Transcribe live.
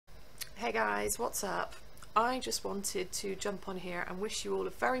Hey guys, what's up? I just wanted to jump on here and wish you all a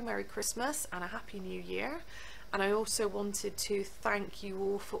very Merry Christmas and a Happy New Year. And I also wanted to thank you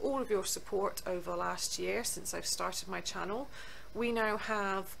all for all of your support over the last year since I've started my channel. We now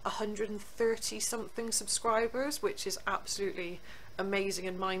have 130 something subscribers, which is absolutely amazing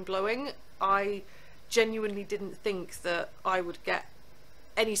and mind-blowing. I genuinely didn't think that I would get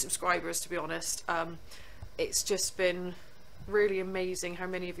any subscribers, to be honest. It's just been really amazing how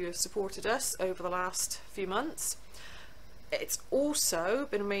many of you have supported us over the last few months. It's also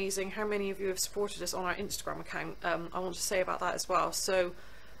been amazing how many of you have supported us on our Instagram account. I want to say about that as well. So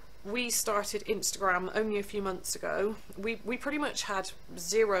we started Instagram only a few months ago. We pretty much had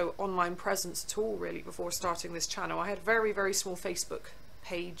zero online presence at all really before starting this channel. I had a very small Facebook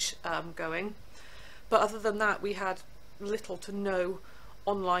page going, but other than that we had little to no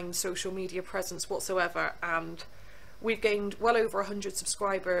online social media presence whatsoever, and we've gained well over 100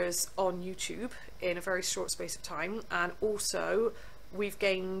 subscribers on YouTube in a very short space of time, and also we've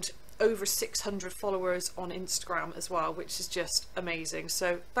gained over 600 followers on Instagram as well, which is just amazing.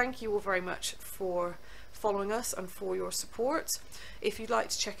 So thank you all very much for following us and for your support. If you'd like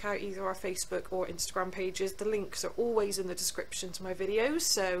to check out either our Facebook or Instagram pages, the links are always in the description to my videos,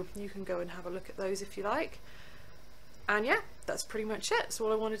 so you can go and have a look at those if you like. And yeah, that's pretty much it. That's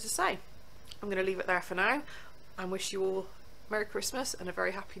all I wanted to say. I'm going to leave it there for now and wish you all Merry Christmas and a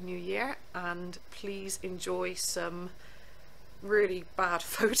very Happy New Year, and please enjoy some really bad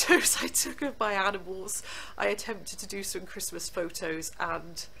photos I took of my animals. I attempted to do some Christmas photos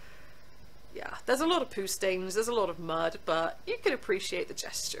and yeah, there's a lot of poo stains, there's a lot of mud, but you can appreciate the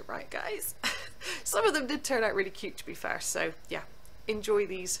gesture, right guys? Some of them did turn out really cute, to be fair, so yeah, enjoy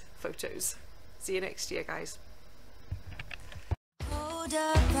these photos. See you next year, guys. Hold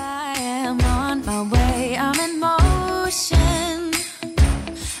up, I am on my way, I'm in motion.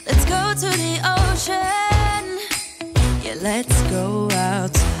 Let's go to the ocean. Yeah, let's go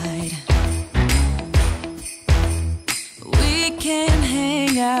outside. We can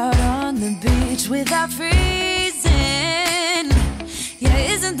hang out on the beach without freezing. Yeah,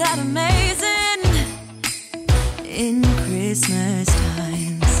 isn't that amazing? In Christmas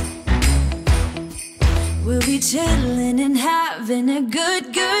times we'll be chilling and having a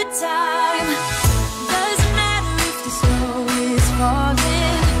good time. Doesn't matter if the snow is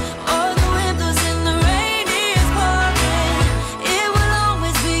falling or the wind blows and the rain is pouring. It will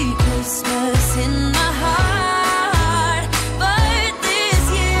always be Christmas in my heart. But this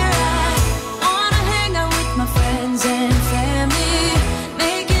year I wanna hang out with my friends and family,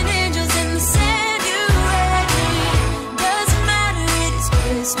 making angels in the sand, you and me. Doesn't matter, it is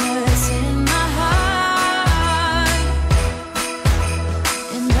Christmas in my heart.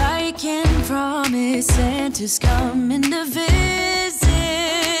 And I can promise Santa's coming to visit.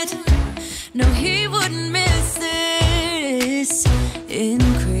 No, he wouldn't miss this in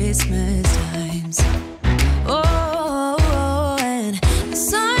Christmas times. Oh, and the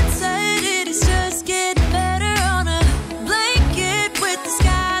sun said it is just getting better on a blanket with the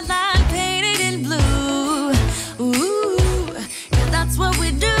skyline painted in blue. Ooh, yeah, that's what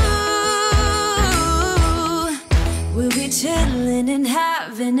we do. We'll be chilling and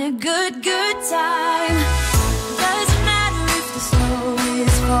having a good time. Doesn't matter if the snow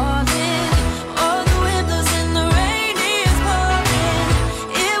is falling or the wind blows and the rain is pouring.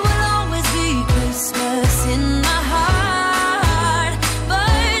 It will always be Christmas in my heart.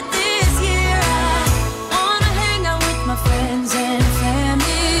 But this year I wanna hang out with my friends and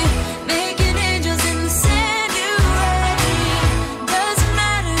family, making angels in the sand, you and me. Doesn't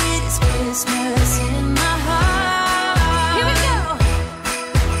matter, it is Christmas in my heart. Here we go.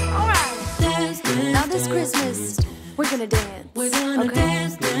 All right. Dance, dance, now this Christmas we're gonna dance. We're gonna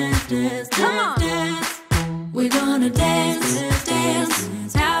dance, dance, dance, come on. Dance. We're gonna dance,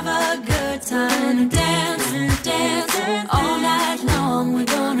 dance, have a good time. Dance, dance, all night long. We're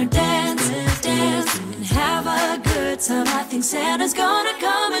gonna dance, dance, and have a good time. I think Santa's gonna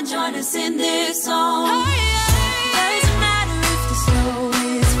come and join us in this song. Hey!